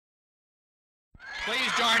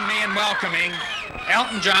Please join me in welcoming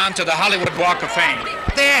Elton John to the Hollywood Walk of Fame.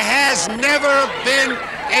 There has never been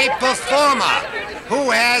a performer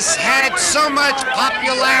who has had so much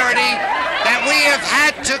popularity that we have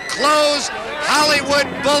had to close Hollywood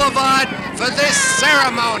Boulevard for this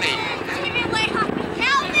ceremony.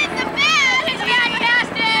 Elton's the best! He's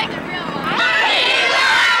fantastic!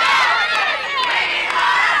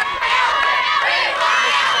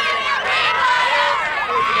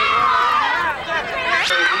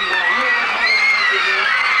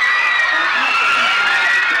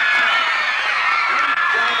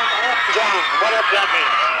 John, what have done me?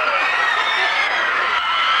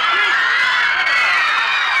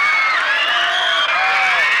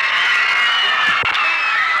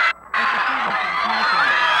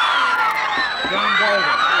 John Golden.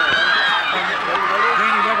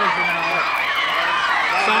 Greeny Rivers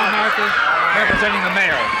Saw Marker representing the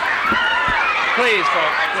mayor. Please,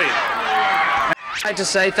 folks, please. I'd like to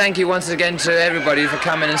say thank you once again to everybody for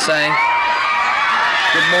coming and saying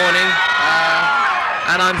good morning.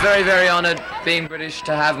 And I'm very, very honoured being British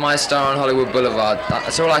to have my star on Hollywood Boulevard.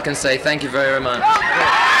 That's all I can say. Thank you very much. Get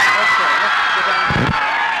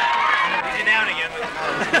you down again.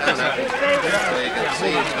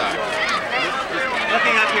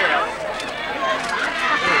 Looking up here, Elton.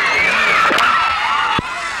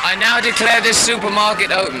 I now declare this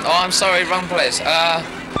supermarket open. Oh, I'm sorry, wrong place.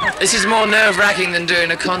 This is more nerve-wracking than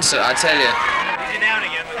doing a concert, I tell you. Get you down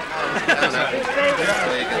again.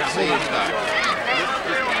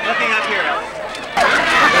 Looking up here, Elton.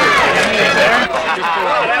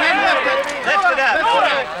 Lift it up.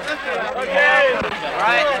 Okay. All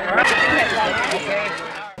right.